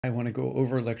I want to go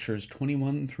over lectures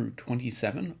 21 through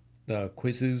 27, the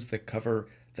quizzes that cover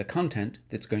the content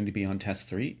that's going to be on test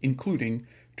 3, including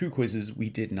 2 quizzes we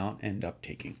did not end up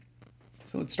taking.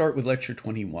 So let's start with lecture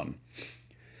 21.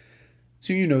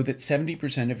 So you know that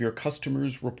 70% of your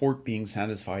customers report being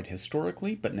satisfied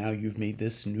historically, but now you've made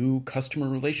this new customer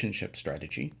relationship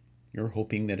strategy. You're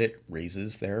hoping that it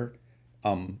raises their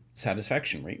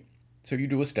satisfaction rate. So you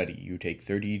do a study. You take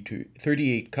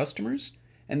 38 customers,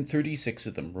 and 36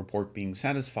 of them report being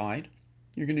satisfied.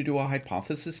 You're going to do a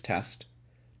hypothesis test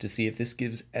to see if this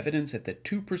gives evidence at the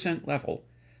 2% level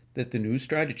that the new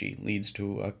strategy leads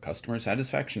to a customer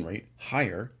satisfaction rate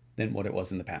higher than what it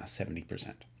was in the past,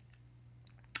 70%.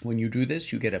 When you do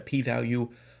this, you get a p-value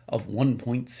of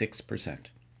 1.6%.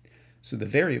 So the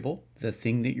variable, the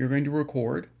thing that you're going to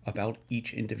record about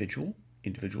each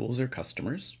individuals are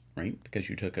customers, right? Because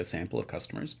you took a sample of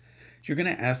customers. So you're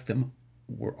going to ask them,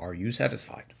 are you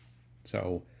satisfied?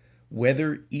 So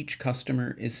whether each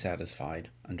customer is satisfied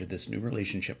under this new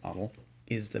relationship model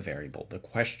is the variable, the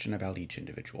question about each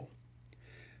individual.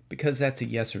 Because that's a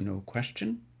yes or no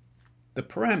question, the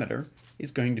parameter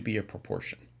is going to be a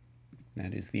proportion.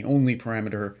 That is the only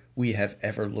parameter we have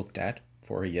ever looked at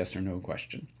for a yes or no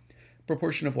question.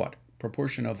 Proportion of what?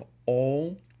 Proportion of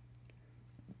all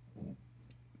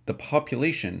the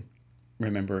population,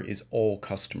 remember, is all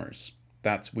customers.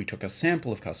 We took a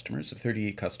sample of customers, of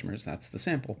 38 customers, that's the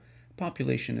sample.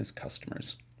 Population is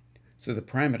customers. So the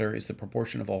parameter is the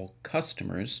proportion of all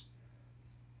customers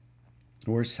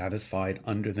who are satisfied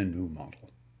under the new model.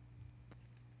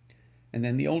 And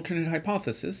then the alternate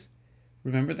hypothesis,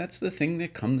 remember, that's the thing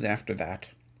that comes after that.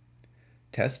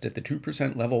 Test at the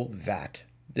 2% level that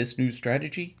this new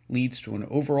strategy leads to an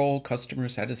overall customer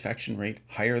satisfaction rate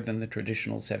higher than the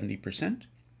traditional 70%.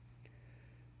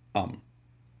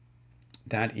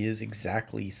 That is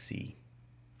exactly C.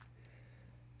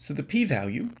 So the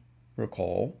p-value,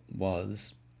 recall,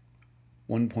 was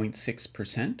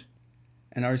 1.6%,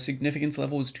 and our significance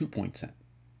level is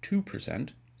 2%.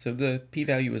 So the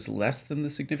p-value is less than the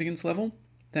significance level.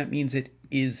 That means it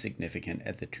is significant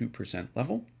at the 2%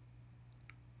 level.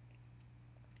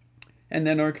 And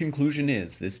then our conclusion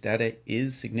is this data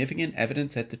is significant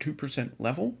evidence at the 2%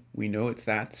 level. We know it's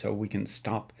that, so we can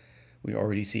stop. We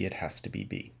already see it has to be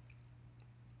B.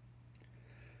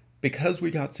 Because we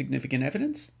got significant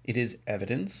evidence, it is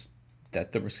evidence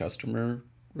that the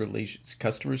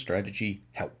customer strategy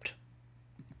helped.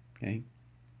 Okay.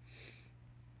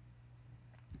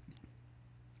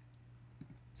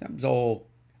 So that was all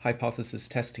hypothesis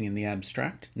testing in the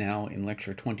abstract. Now in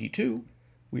lecture 22,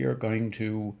 we are going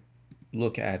to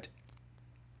look at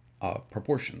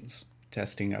proportions,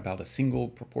 testing about a single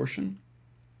proportion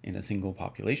in a single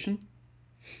population.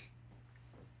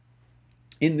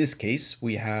 In this case,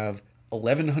 we have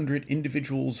 1,100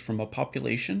 individuals from a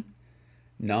population.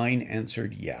 9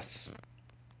 answered yes.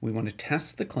 We want to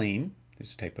test the claim,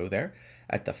 there's a typo there,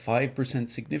 at the 5%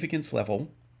 significance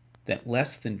level that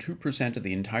less than 2% of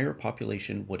the entire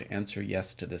population would answer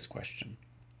yes to this question.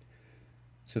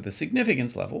 So the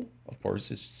significance level, of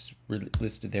course, is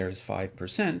listed there as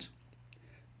 5%.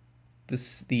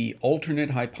 The alternate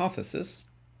hypothesis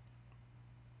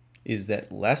is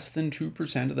that less than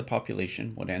 2% of the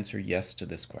population would answer yes to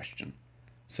this question.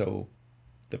 So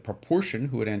the proportion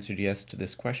who had answered yes to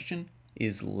this question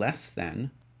is less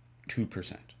than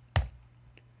 2%.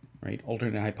 Right?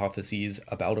 Alternate hypotheses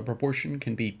about a proportion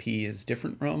can be P is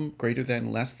different from, greater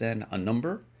than, less than a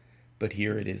number, but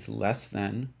here it is less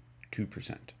than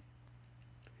 2%.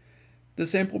 The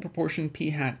sample proportion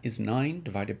P hat is 9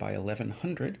 divided by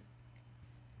 1,100.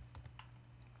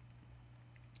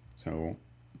 So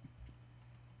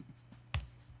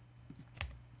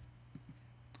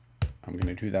I'm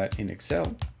going to do that in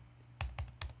Excel.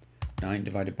 9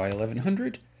 divided by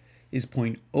 1,100 is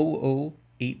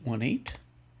 0.00818,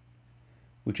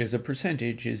 which as a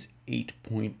percentage is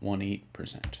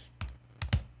 8.18%.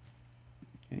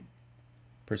 Okay.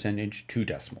 Percentage 2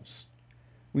 decimals.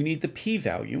 We need the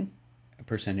p-value, a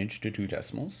percentage to 2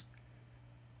 decimals.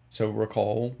 So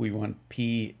recall we want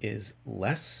p is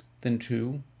less than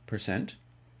 2%.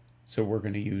 So we're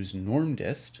going to use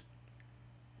normdist.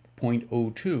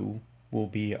 0.02 will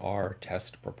be our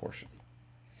test proportion.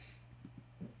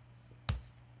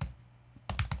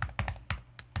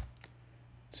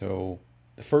 So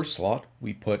the first slot,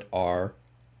 we put our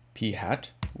p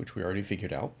hat, which we already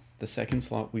figured out. The second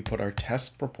slot, we put our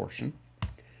test proportion.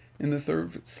 In the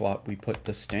third slot, we put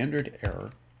the standard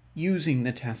error using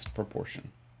the test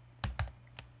proportion.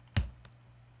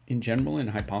 In general, in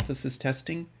hypothesis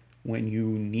testing, when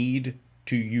you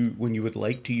would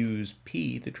like to use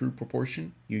P, the true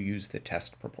proportion, you use the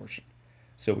test proportion.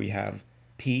 So we have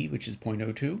p, which is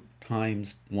 0.02,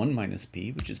 times 1 minus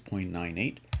p, which is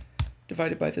 0.98,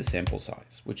 divided by the sample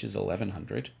size, which is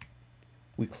 1100.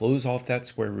 We close off that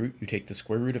square root. You take the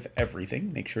square root of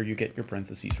everything. Make sure you get your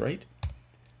parentheses right.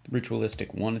 The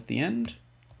ritualistic 1 at the end.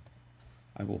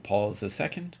 I will pause a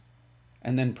second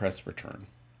and then press return.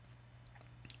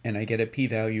 And I get a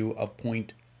p-value of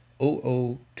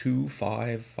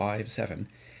 0.002557.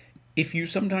 If you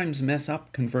sometimes mess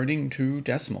up converting to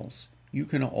decimals, you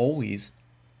can always,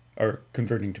 or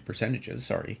converting to percentages,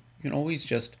 sorry, you can always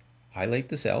just highlight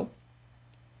the cell,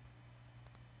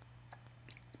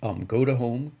 go to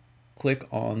home, click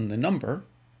on the number,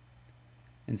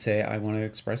 and say I want to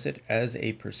express it as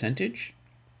a percentage,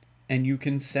 and you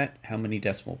can set how many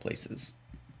decimal places.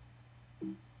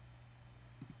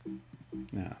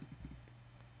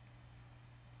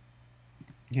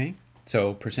 Okay,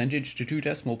 so percentage to 2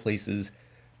 decimal places,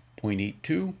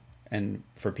 0.82, and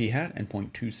for p hat, and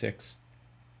 0.26.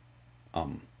 Oh,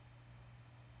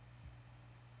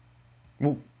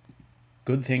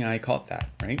 good thing I caught that,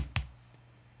 right?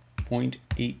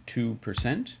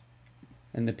 0.82%,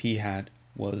 and the p hat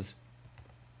was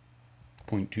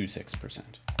 0.26%.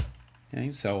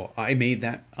 Okay, so I made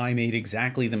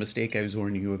exactly the mistake I was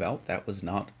warning you about. That was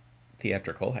not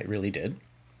theatrical, I really did.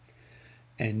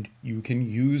 And you can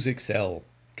use Excel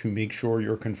to make sure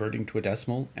you're converting to a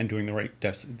decimal and doing the right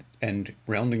and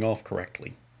rounding off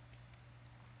correctly.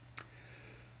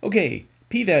 Okay,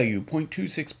 p-value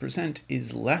 0.26%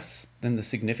 is less than the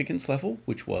significance level,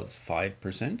 which was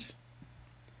 5%.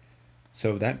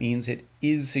 So that means it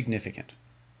is significant.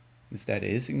 This data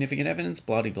is significant evidence,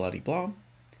 blah, blah, blah, blah.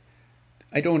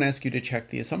 I don't ask you to check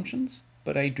the assumptions,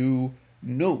 but I do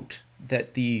note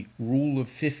that the rule of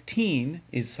 15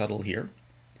 is subtle here,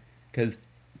 because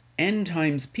n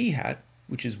times p hat,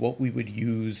 which is what we would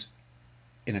use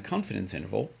in a confidence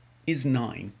interval, is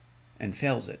 9 and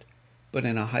fails it. But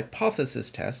in a hypothesis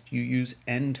test, you use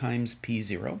n times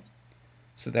p0.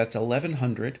 So that's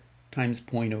 1100 times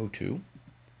 0.02,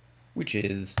 which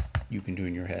is, you can do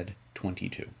in your head,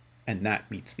 22. And that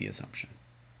meets the assumption.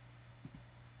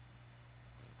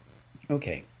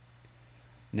 Okay,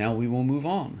 now we will move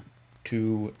on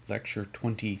to lecture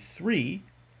 23,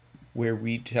 where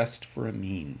we test for a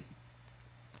mean.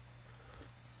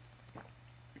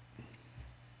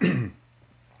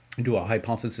 Do a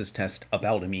hypothesis test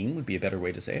about a mean would be a better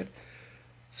way to say it.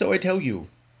 So I tell you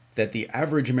that the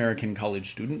average American college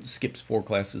student skips 4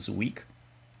 classes a week.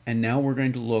 And now we're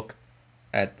going to look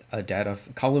at a data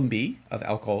column B of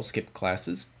alcohol skipped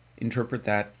classes, interpret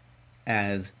that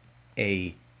as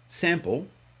a sample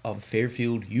of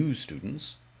Fairfield U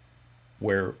students,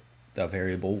 where the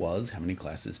variable was how many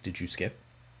classes did you skip.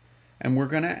 And we're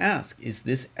going to ask, is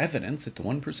this evidence at the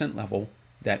 1% level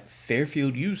that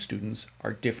Fairfield U students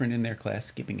are different in their class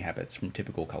skipping habits from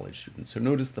typical college students? So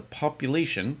notice the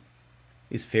population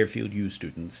is Fairfield U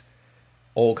students.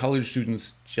 All college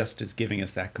students just is giving us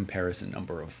that comparison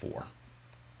number of 4.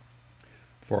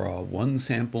 For a one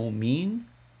sample mean,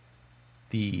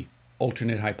 the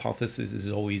alternate hypothesis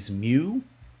is always mu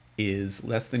is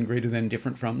less than, greater than,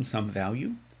 different from some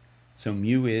value. So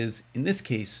mu is, in this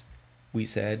case, we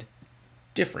said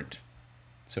different.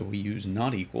 So we use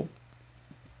not equal.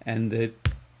 And the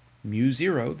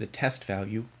mu0, the test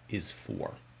value, is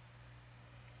 4.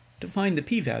 To find the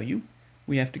p-value,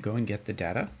 we have to go and get the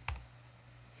data.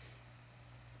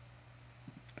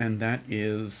 And that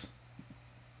is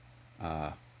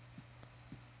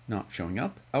not showing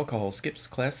up. Alcohol skips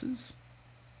classes.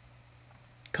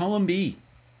 Column B.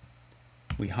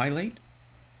 We highlight,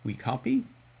 we copy.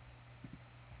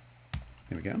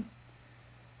 There we go.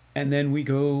 And then we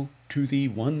go to the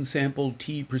one sample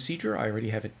T procedure. I already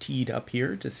have it teed up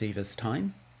here to save us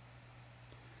time.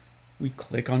 We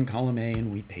click on column A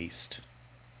and we paste.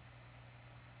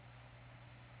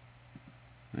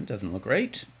 That doesn't look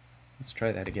right. Let's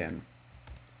try that again.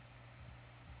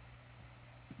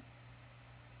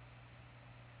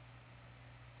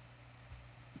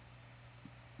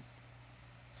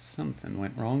 Something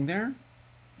went wrong there.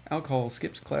 Alcohol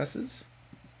skips classes.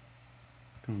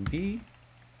 Column B.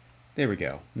 There we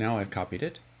go. Now I've copied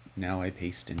it. Now I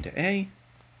paste into A.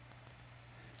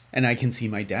 And I can see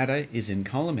my data is in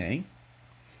column A.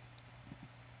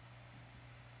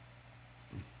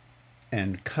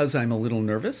 And because I'm a little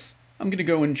nervous, I'm going to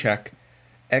go and check.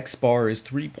 X bar is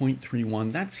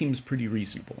 3.31. That seems pretty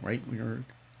reasonable, right? We're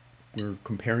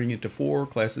comparing it to 4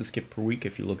 classes skipped per week.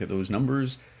 If you look at those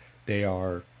numbers, they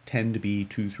tend to be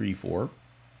 2, 3, 4.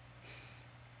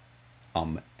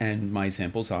 And my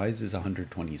sample size is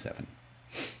 127.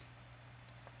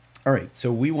 All right,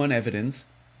 so we want evidence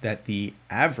that the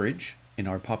average in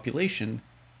our population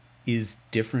is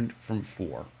different from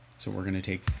 4. So we're going to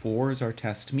take 4 as our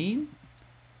test mean,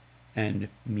 and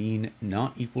mean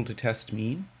not equal to test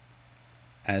mean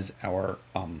as our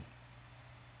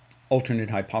alternate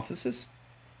hypothesis,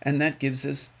 and that gives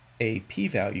us a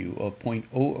p-value of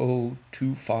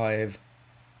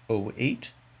 0.002508,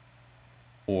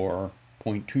 or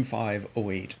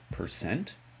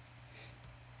 0.2508%.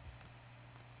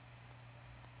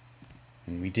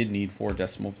 And we did need 4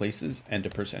 decimal places and a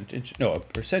percentage, so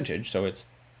it's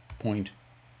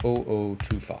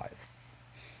 0.0025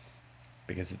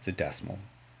 because it's a decimal.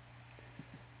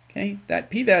 Okay, that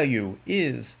p-value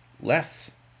is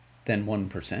less than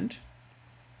 1%.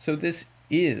 So this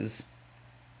is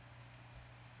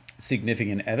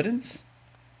significant evidence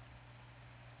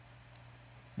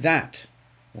that,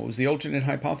 what was the alternate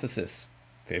hypothesis?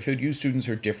 Fairfield U students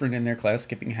are different in their class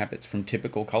skipping habits from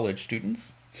typical college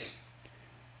students.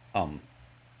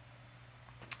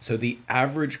 So the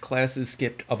average classes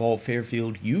skipped of all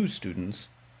Fairfield U students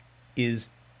is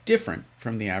different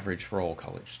from the average for all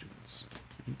college students.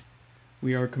 Right?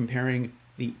 We are comparing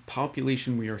the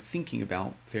population we are thinking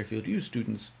about, Fairfield U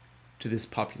students, to this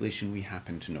population we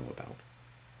happen to know about.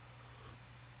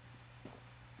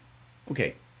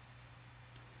 Okay.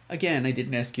 Again, I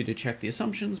didn't ask you to check the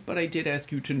assumptions, but I did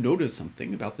ask you to notice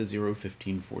something about the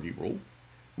 0-15-40 rule,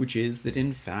 which is that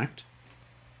in fact,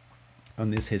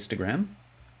 on this histogram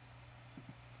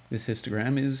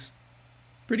is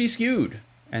pretty skewed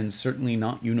and certainly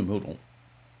not unimodal.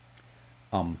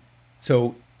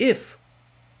 So if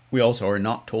we also are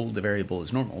not told the variable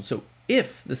is normal, so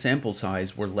if the sample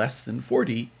size were less than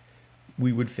 40,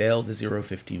 we would fail the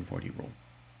 0-15-40 rule.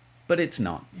 But it's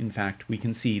not. In fact, we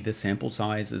can see the sample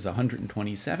size is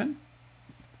 127.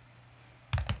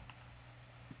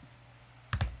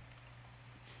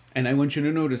 And I want you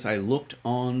to notice I looked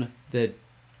on the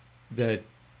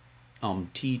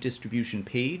t distribution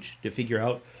page to figure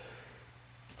out,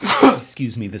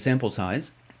 excuse me, the sample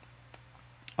size.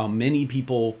 Many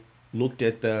people looked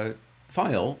at the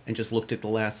file and just looked at the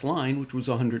last line, which was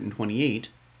 128,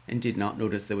 and did not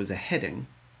notice there was a heading,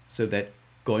 so that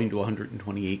going to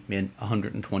 128 meant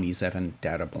 127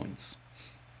 data points.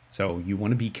 So you want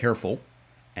to be careful,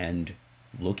 and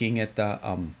looking at the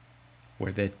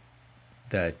where the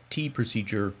t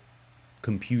procedure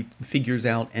figures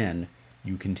out n,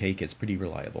 you can take as pretty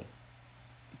reliable.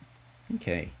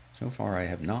 Okay, so far I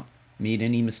have not made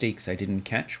any mistakes I didn't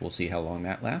catch. We'll see how long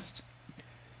that lasts.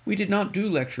 We did not do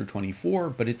lecture 24,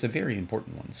 but it's a very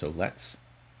important one, so let's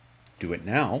do it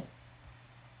now.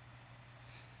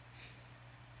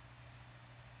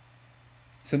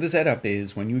 So the setup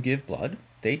is when you give blood,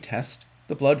 they test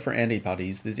the blood for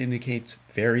antibodies that indicates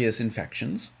various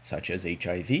infections, such as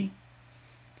HIV,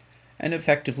 and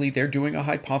effectively they're doing a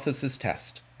hypothesis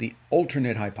test. The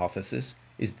alternate hypothesis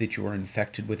is that you are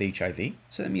infected with HIV,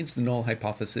 so that means the null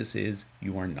hypothesis is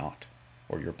you are not,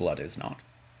 or your blood is not.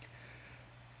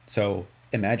 So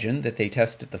imagine that they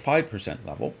test at the 5%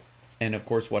 level, and of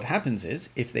course what happens is,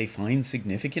 if they find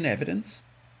significant evidence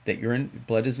that your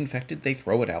blood is infected, they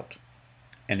throw it out,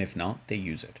 and if not, they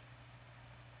use it.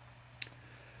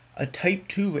 A type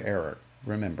 2 error,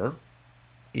 remember,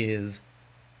 is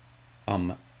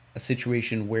a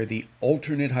situation where the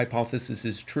alternate hypothesis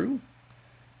is true,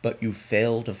 but you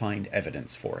fail to find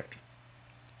evidence for it.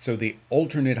 So the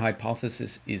alternate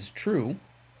hypothesis is true,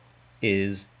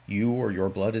 is you or your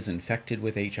blood is infected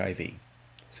with HIV.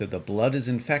 So the blood is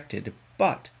infected,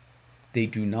 but they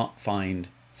do not find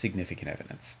significant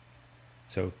evidence.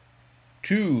 So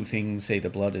two things say the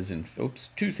blood is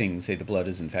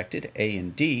infected, A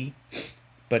and D,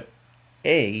 but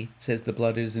A says the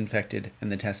blood is infected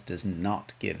and the test does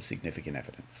not give significant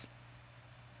evidence.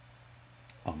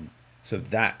 So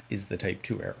that is the type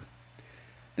 2 error.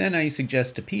 Then I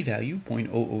suggest a p-value,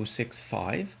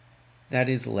 0.0065. That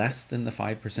is less than the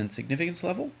 5% significance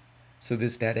level. So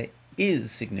this data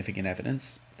is significant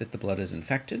evidence that the blood is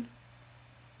infected.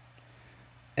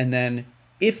 And then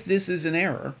if this is an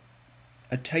error,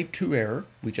 a type 2 error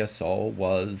we just saw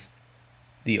was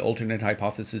the alternate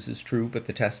hypothesis is true, but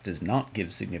the test does not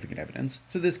give significant evidence.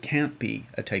 So this can't be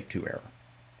a type 2 error.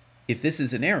 If this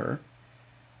is an error,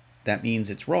 that means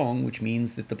it's wrong, which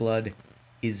means that the blood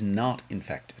is not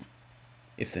infected.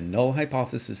 If the null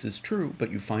hypothesis is true,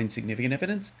 but you find significant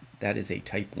evidence, that is a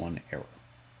type 1 error.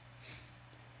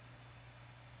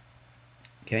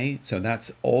 Okay, so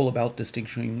that's all about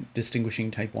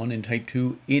distinguishing type 1 and type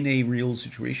 2 in a real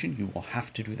situation. You will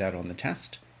have to do that on the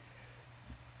test.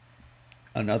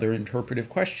 Another interpretive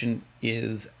question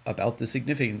is about the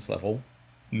significance level.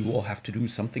 You will have to do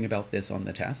something about this on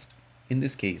the test. In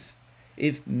this case,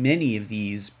 If many of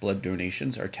these blood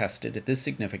donations are tested at this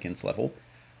significance level,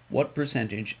 what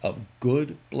percentage of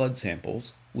good blood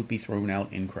samples would be thrown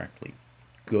out incorrectly?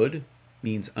 Good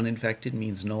means uninfected,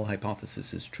 means null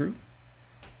hypothesis is true,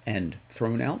 and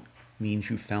thrown out means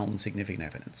you found significant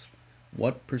evidence.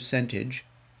 What percentage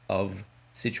of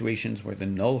situations where the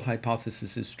null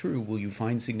hypothesis is true will you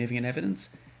find significant evidence?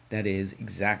 That is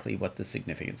exactly what the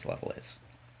significance level is,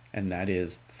 and that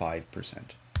is 5%.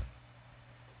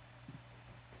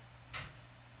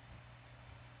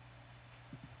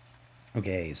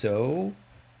 Okay, so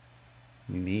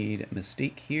we made a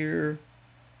mistake here.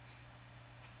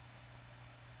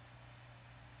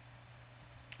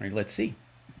 All right, let's see.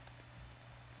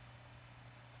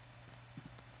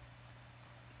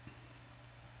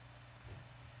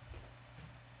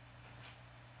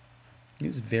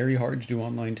 It's very hard to do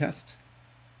online tests.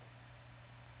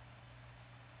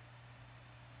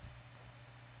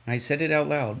 I said it out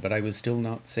loud, but I was still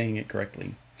not saying it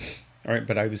correctly. All right,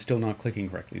 but I was still not clicking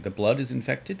correctly. The blood is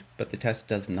infected, but the test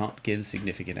does not give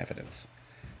significant evidence.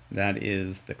 That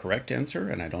is the correct answer,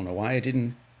 and I don't know why I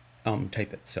didn't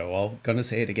type it. So I'm gonna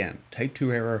say it again. Type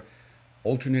 2 error,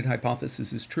 alternate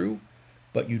hypothesis is true,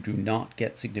 but you do not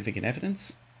get significant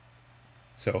evidence.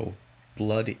 So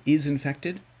blood is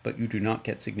infected, but you do not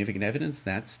get significant evidence.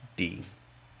 That's D.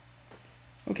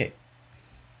 Okay.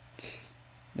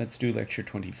 Let's do lecture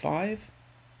 25,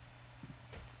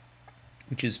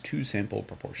 which is 2 sample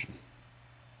proportion.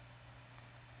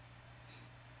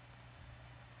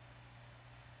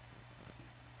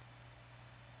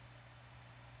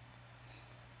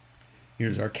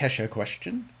 Here's our Kesha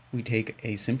question. We take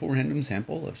a simple random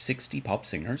sample of 60 pop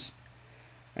singers,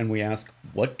 and we ask,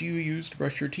 what do you use to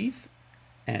brush your teeth?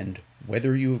 And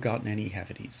whether you have gotten any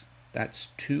cavities. That's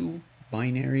 2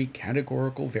 binary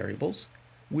categorical variables,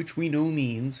 which we know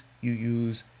means you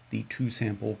use the 2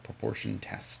 sample proportion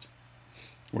test.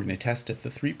 We're going to test at the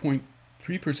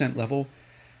 3.3% level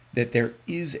that there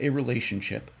is a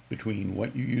relationship between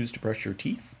what you use to brush your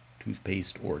teeth,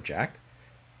 toothpaste or Jack,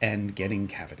 and getting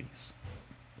cavities.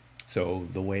 So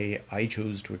the way I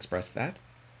chose to express that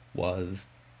was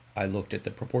I looked at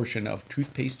the proportion of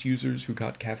toothpaste users who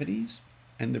got cavities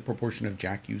and the proportion of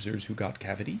Jack users who got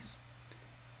cavities.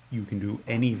 You can do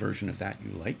any version of that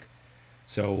you like.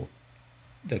 So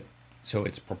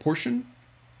it's proportion,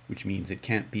 which means it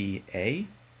can't be A,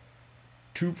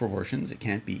 2 proportions, it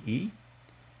can't be E,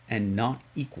 and not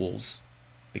equals,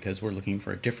 because we're looking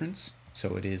for a difference.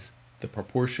 So it is the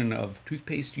proportion of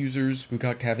toothpaste users who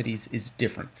got cavities is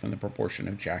different from the proportion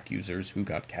of Jack users who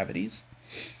got cavities.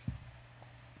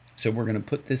 So we're going to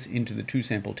put this into the 2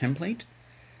 sample template.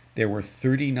 There were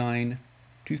 39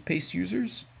 toothpaste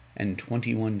users and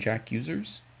 21 Jack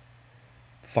users.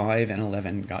 5 and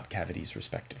 11 got cavities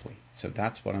respectively. So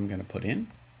that's what I'm going to put in.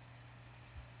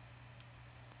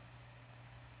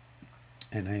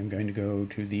 And I am going to go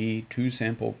to the 2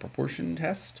 sample proportion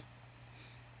test.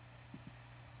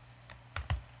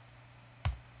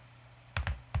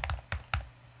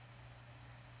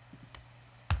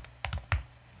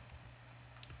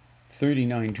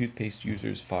 "39 toothpaste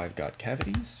users, 5 got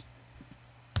cavities.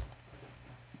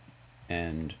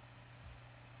 And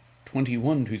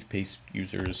 21 toothpaste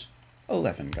users,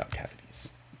 11 got cavities."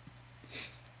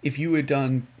 If you had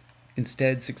done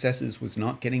instead successes was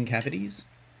not getting cavities,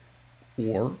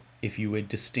 or if you had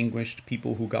distinguished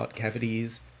people who got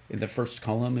cavities in the first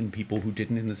column and people who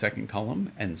didn't in the second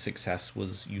column, and success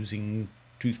was using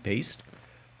toothpaste,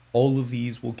 all of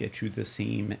these will get you the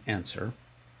same answer.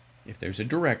 If there's a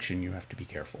direction, you have to be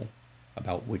careful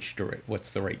about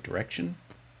what's the right direction.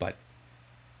 But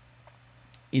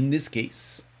in this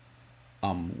case,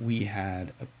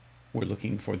 we're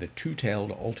looking for the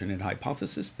 2-tailed alternate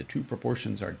hypothesis. The 2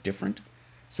 proportions are different.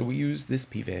 So we use this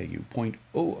p-value,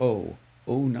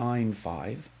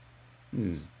 0.00095.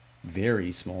 This is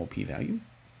very small p-value.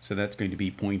 So that's going to be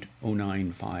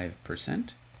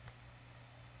 0.095%.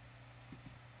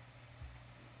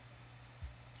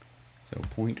 So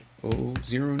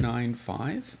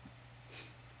 0.0095.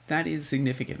 That is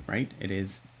significant, right? It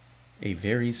is a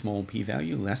very small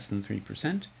p-value, less than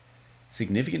 3%.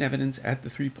 Significant evidence at the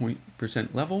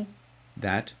 3% level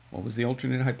that, what was the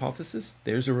alternate hypothesis?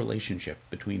 There's a relationship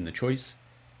between the choice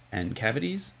and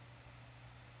cavities.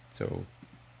 So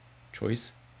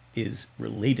choice is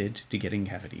related to getting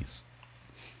cavities.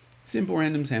 Simple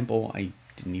random sample, I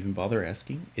didn't even bother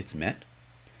asking. It's met.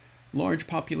 Large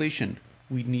population.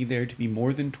 We'd need there to be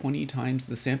more than 20 times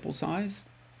the sample size.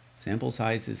 Sample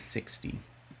size is 60.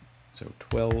 So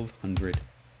 1,200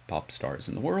 pop stars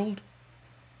in the world.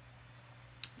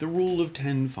 The rule of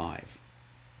 10-5.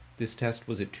 This test,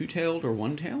 was it 2-tailed or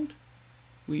 1-tailed?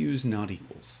 we use not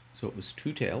equals. So it was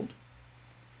two-tailed,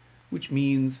 which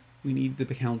means we need the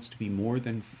counts to be more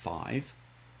than 5.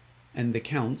 And the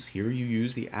counts, here you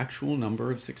use the actual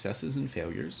number of successes and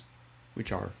failures,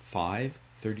 which are 5,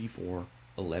 34,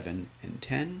 11, and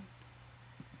 10.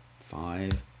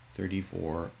 5,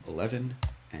 34, 11,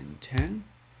 and 10.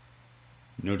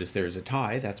 Notice there's a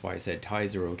tie, that's why I said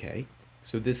ties are okay.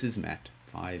 So this is met.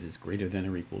 5 is greater than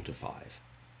or equal to 5.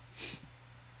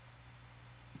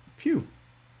 Phew.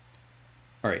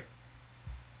 All right.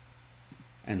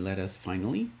 And let us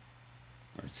finally,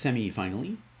 or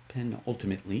semi-finally,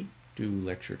 penultimately, do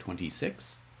lecture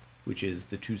 26, which is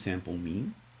the two-sample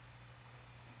mean.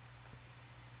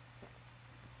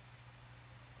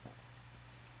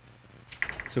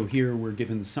 So here we're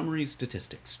given summary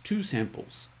statistics, two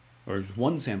samples, or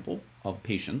one sample of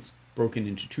patients broken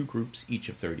into two groups, each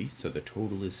of 30, so the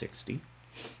total is 60.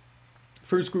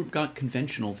 First group got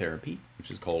conventional therapy, which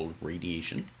is called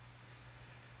radiation,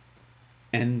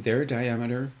 and their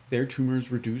diameter, their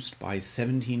tumors reduced by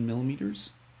 17 millimeters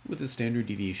with a standard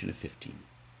deviation of 15.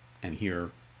 And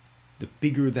here, the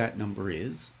bigger that number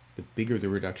is, the bigger the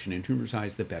reduction in tumor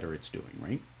size, the better it's doing,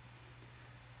 right?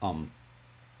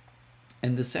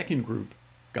 And the second group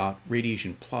got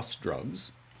radiation plus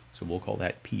drugs, so we'll call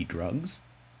that P drugs,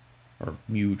 or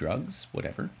mu drugs,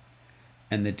 whatever.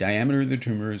 And the diameter of the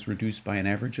tumor is reduced by an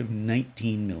average of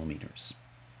 19 millimeters,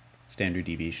 standard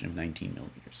deviation of 19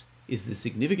 millimeters. Is the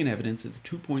significant evidence at the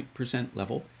 2%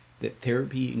 level that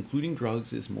therapy, including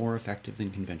drugs, is more effective than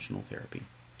conventional therapy?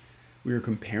 We are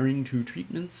comparing two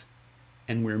treatments,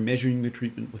 and we're measuring the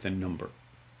treatment with a number,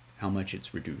 how much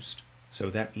it's reduced. So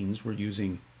that means we're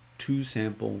using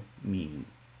two-sample mean.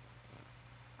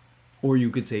 Or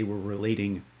you could say we're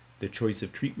relating the choice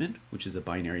of treatment, which is a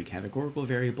binary categorical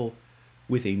variable,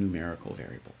 with a numerical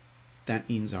variable. That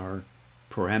means our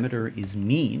parameter is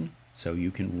mean, so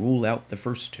you can rule out the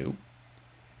first two.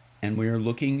 And we are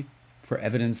looking for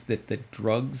evidence that the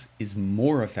drugs is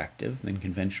more effective than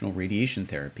conventional radiation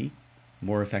therapy.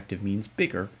 More effective means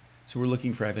bigger, so we're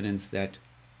looking for evidence that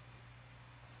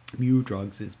mu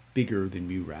drugs is bigger than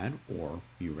mu rad, or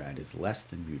mu rad is less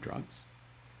than mu drugs.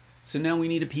 So now we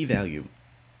need a p-value.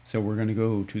 So we're going to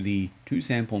go to the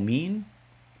two-sample mean,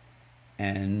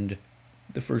 and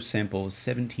the first sample is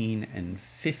 17 and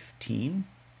 15.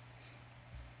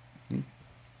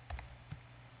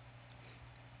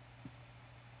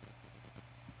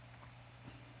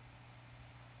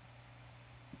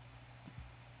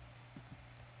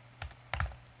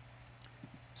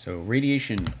 So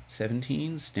radiation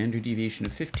 17, standard deviation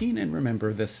of 15, and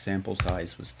remember the sample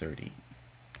size was 30.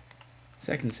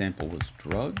 Second sample was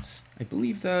drugs. I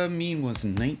believe the mean was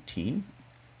 19,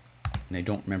 and I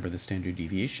don't remember the standard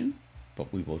deviation,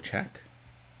 but we will check.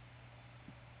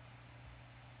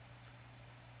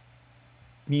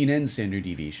 Mean and standard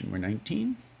deviation were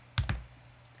 19.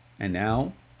 And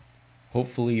now,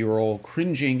 hopefully you're all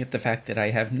cringing at the fact that I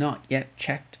have not yet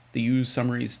checked the use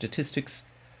summary statistics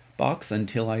box.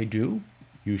 Until I do,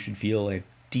 you should feel a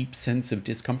deep sense of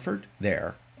discomfort.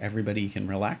 There, everybody can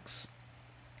relax.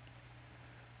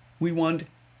 We want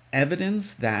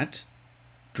evidence that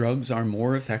drugs are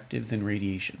more effective than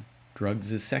radiation.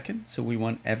 Drugs is second, so we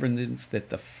want evidence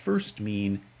that the first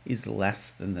mean is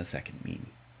less than the second mean.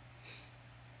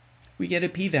 We get a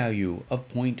p-value of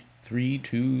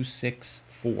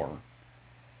 0.3264.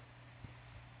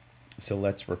 So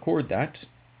let's record that.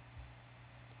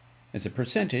 As a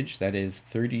percentage, that is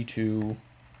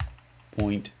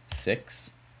 32.6.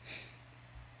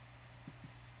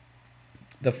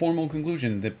 The formal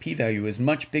conclusion, the p-value is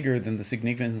much bigger than the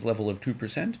significance level of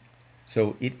 2%,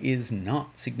 so it is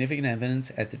not significant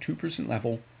evidence at the 2%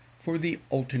 level for the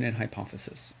alternate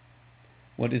hypothesis.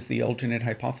 What is the alternate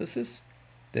hypothesis?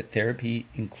 That therapy,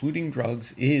 including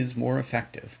drugs, is more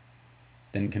effective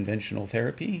than conventional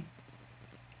therapy,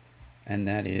 and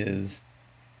that is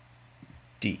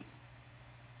D.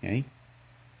 Okay?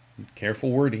 Careful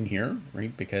wording here,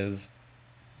 right? Because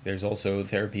there's also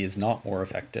therapy is not more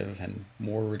effective and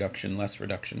more reduction, less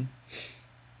reduction.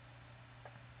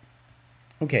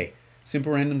 Okay,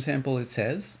 simple random sample, it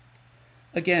says.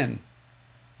 Again,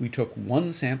 we took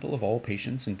one sample of all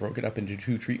patients and broke it up into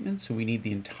two treatments, so we need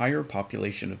the entire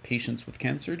population of patients with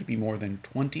cancer to be more than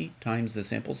 20 times the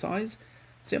sample size.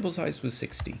 Sample size was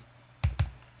 60,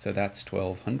 so that's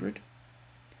 1,200.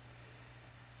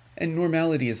 And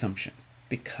normality assumption.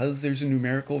 Because there's a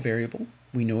numerical variable,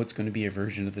 we know it's going to be a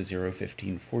version of the 0,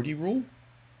 15, 40 rule.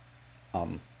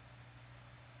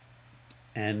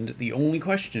 And the only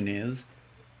question is,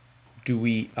 do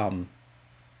we,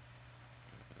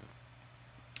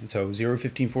 so 0,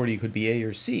 15, 40 could be A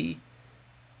or C.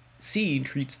 C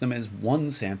treats them as one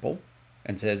sample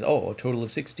and says, oh, a total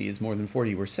of 60 is more than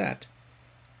 40, we're set.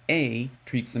 A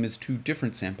treats them as two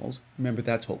different samples. Remember,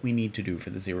 that's what we need to do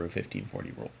for the 0, 15,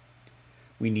 40 rule.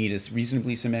 We need a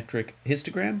reasonably symmetric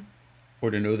histogram, or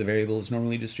to know the variable is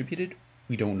normally distributed.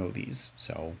 We don't know these,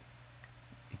 so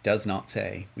it does not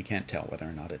say, we can't tell whether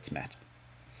or not it's met.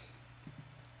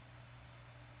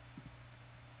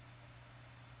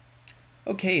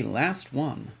 Okay, last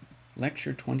one,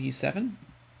 lecture 27,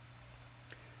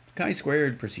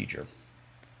 chi-squared procedure.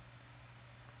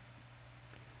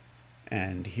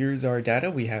 And here's our data.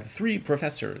 We have 3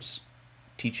 professors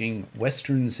teaching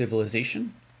Western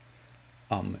civilization,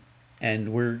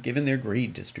 and we're given their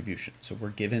grade distribution. So we're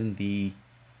given the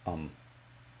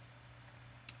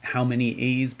how many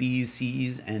A's, B's,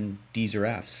 C's, and D's or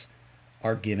F's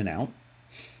are given out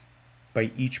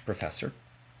by each professor.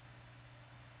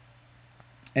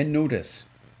 And notice,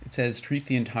 it says treat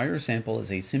the entire sample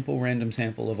as a simple random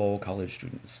sample of all college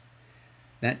students.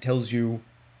 That tells you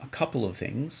a couple of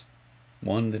things.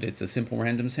 One, that it's a simple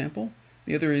random sample.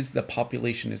 The other is the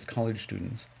population is college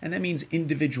students, and that means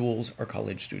individuals are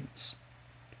college students.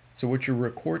 So what you're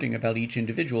recording about each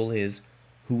individual is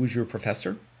who was your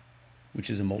professor, which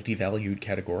is a multi-valued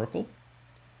categorical,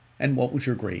 and what was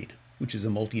your grade, which is a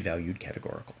multi-valued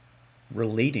categorical.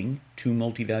 Relating two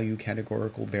multi-value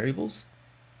categorical variables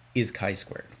is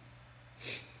chi-squared.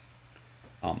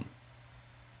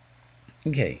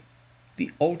 Okay,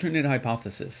 the alternate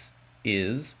hypothesis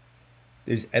is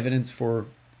there's evidence for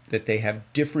that they have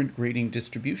different grading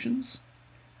distributions,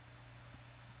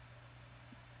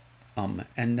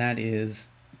 and that is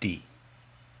D.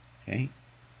 Okay,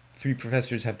 3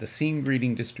 professors have the same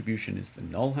grading distribution as the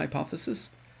null hypothesis.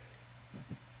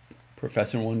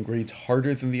 Professor 1 grades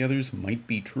harder than the others might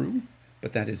be true,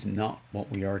 but that is not what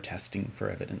we are testing for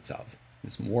evidence of.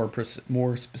 It's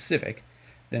more specific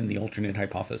than the alternate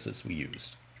hypothesis we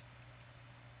used.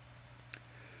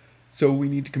 So we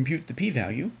need to compute the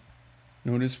p-value.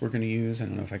 Notice we're going to use, I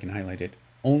don't know if I can highlight it,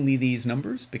 only these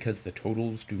numbers because the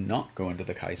totals do not go into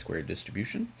the chi-squared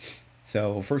distribution.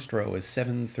 So first row is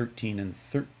 7, 13, and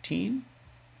 13.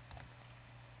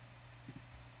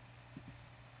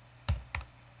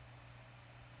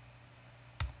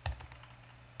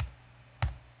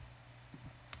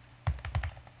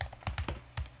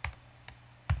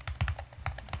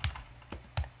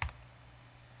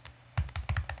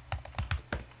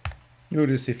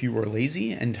 Notice if you were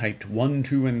lazy and typed 1,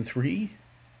 2, and 3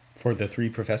 for the 3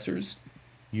 professors,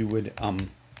 you would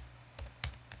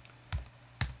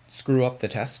screw up the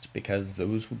test because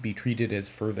those would be treated as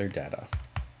further data.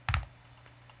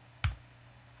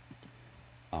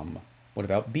 What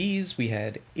about B's? We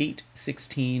had 8,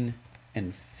 16,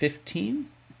 and 15.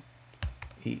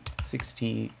 8,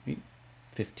 16,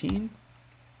 15.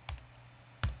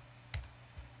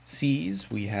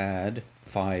 C's, we had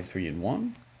 5, 3, and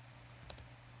 1.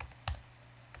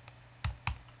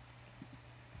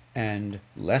 And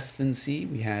less than C,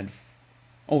 we had,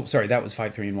 oh, sorry, that was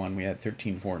 5, 3, and 1. We had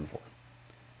 13, 4, and 4.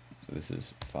 So this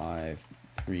is 5,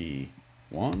 3,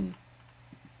 1.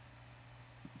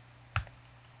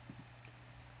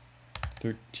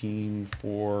 13,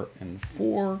 4, and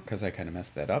 4, because I kind of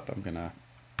messed that up. I'm going to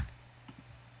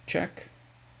check.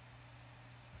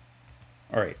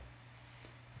 All right.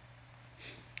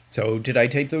 So did I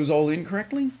type those all in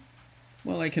correctly?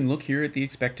 Well, I can look here at the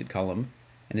expected column,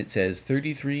 and it says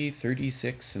 33,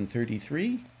 36, and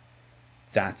 33.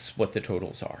 That's what the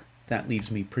totals are. That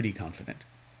leaves me pretty confident.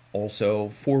 Also,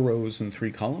 4 rows and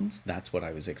 3 columns, that's what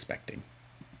I was expecting.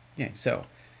 Okay, so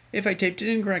if I typed it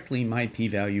in correctly, my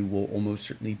p-value will almost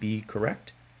certainly be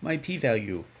correct. My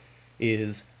p-value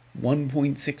is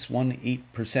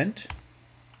 1.618%.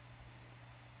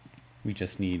 We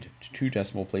just need 2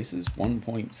 decimal places,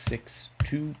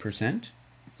 1.62%.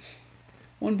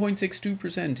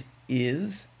 1.62%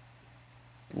 is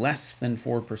less than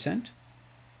 4%.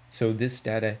 So this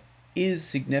data is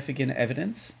significant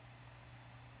evidence.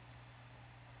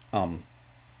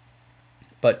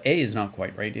 But A is not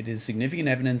quite right. It is significant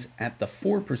evidence at the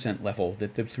 4% level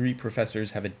that the 3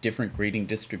 professors have a different grading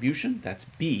distribution. That's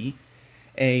B.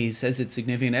 A says it's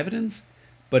significant evidence,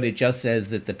 but it just says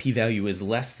that the p-value is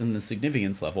less than the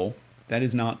significance level. That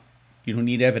is not, you don't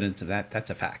need evidence of that.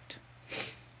 That's a fact.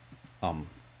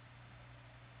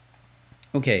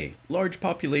 Okay, large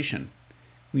population.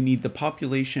 We need the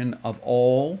population of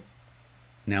all.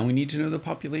 Now we need to know the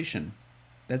population.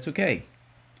 That's okay.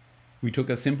 We took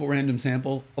a simple random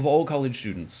sample of all college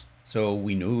students. So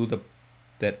we know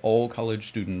that all college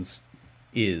students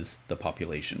is the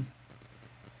population.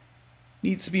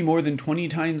 Needs to be more than 20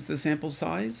 times the sample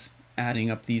size.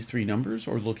 adding up these three numbers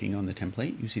or looking on the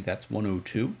template, you see that's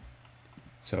 102.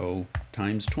 So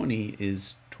times 20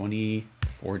 is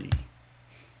 2040.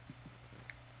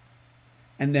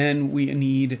 And then we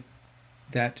need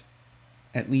that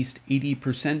at least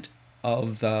 80%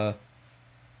 of the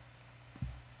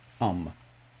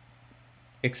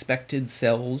expected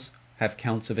cells have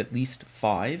counts of at least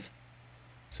 5.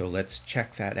 So let's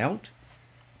check that out.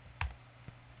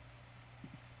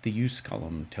 The use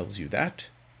column tells you that.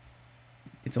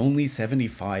 It's only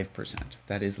 75%.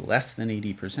 That is less than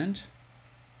 80%.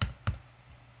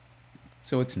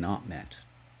 So it's not met.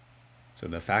 So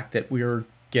the fact that we're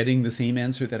getting the same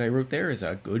answer that I wrote there is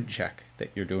a good check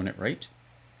that you're doing it right.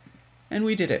 And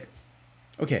we did it.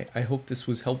 Okay, I hope this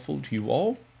was helpful to you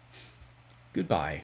all. Goodbye.